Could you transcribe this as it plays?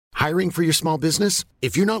Hiring for your small business?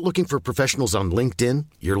 If you're not looking for professionals on LinkedIn,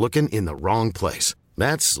 you're looking in the wrong place.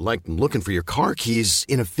 That's like looking for your car keys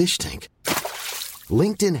in a fish tank.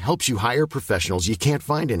 LinkedIn helps you hire professionals you can't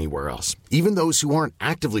find anywhere else, even those who aren't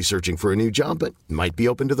actively searching for a new job but might be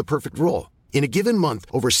open to the perfect role. In a given month,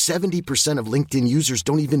 over 70% of LinkedIn users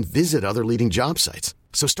don't even visit other leading job sites.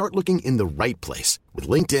 So start looking in the right place. With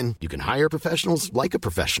LinkedIn, you can hire professionals like a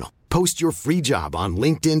professional. Post your free job on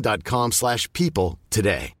linkedin.com/people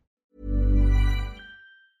today.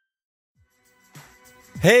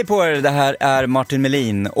 Hej på er, det här är Martin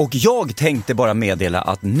Melin och jag tänkte bara meddela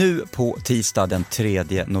att nu på tisdag den 3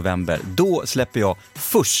 november, då släpper jag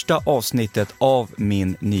första avsnittet av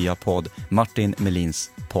min nya podd, Martin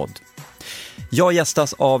Melins podd. Jag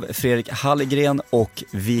gästas av Fredrik Hallgren och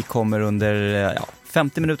vi kommer under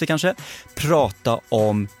 50 minuter kanske prata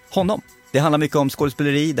om honom. Det handlar mycket om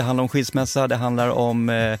skådespeleri, det handlar om skilsmässa, det handlar om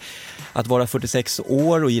att vara 46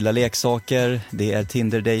 år och gilla leksaker, det är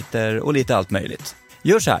Tinder-dejter och lite allt möjligt.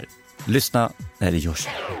 Gör så här, lyssna, nej det gör så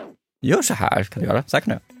här. Gör så här kan du göra, så här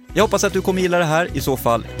kan du. Jag hoppas att du kommer gilla det här, i så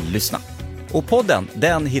fall lyssna. Och podden,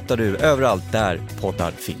 den hittar du överallt där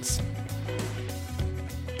poddar finns.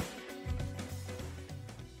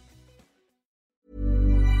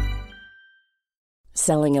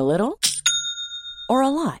 Selling a little or a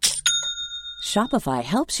lot? Shopify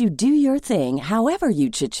helps you do your thing however you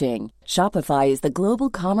cha-ching. Shopify is the global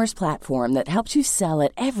commerce platform that helps you sell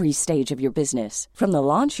at every stage of your business. From the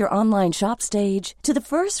launch your online shop stage to the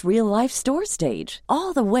first real-life store stage,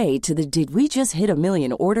 all the way to the did we just hit a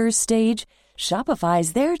million orders stage. Shopify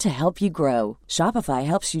is there to help you grow. Shopify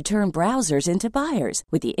helps you turn browsers into buyers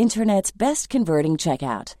with the internet's best converting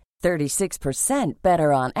checkout. 36%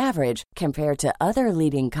 better on average compared to other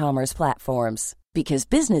leading commerce platforms. Because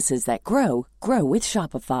businesses that grow, grow with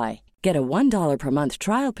Shopify. Get a $1 per month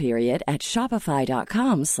trial period at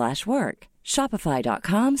shopify.com/work.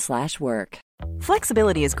 Shopify.com/work.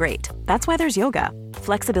 Flexibility is great. That's why there's yoga.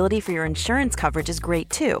 Flexibility for your insurance coverage is great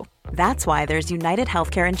too. That's why there's United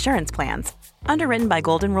Healthcare Insurance Plans. Underwritten by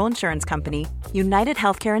Golden Rule Insurance Company, United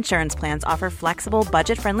Healthcare Insurance Plans offer flexible,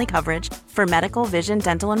 budget-friendly coverage for medical, vision,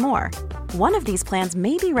 dental, and more. One of these plans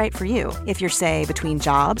may be right for you if you're, say, between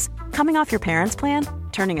jobs, coming off your parents' plan,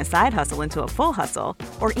 turning a side hustle into a full hustle,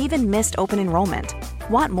 or even missed open enrollment.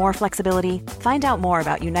 Want more flexibility? Find out more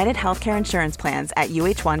about United Healthcare Insurance Plans at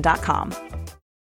uh1.com.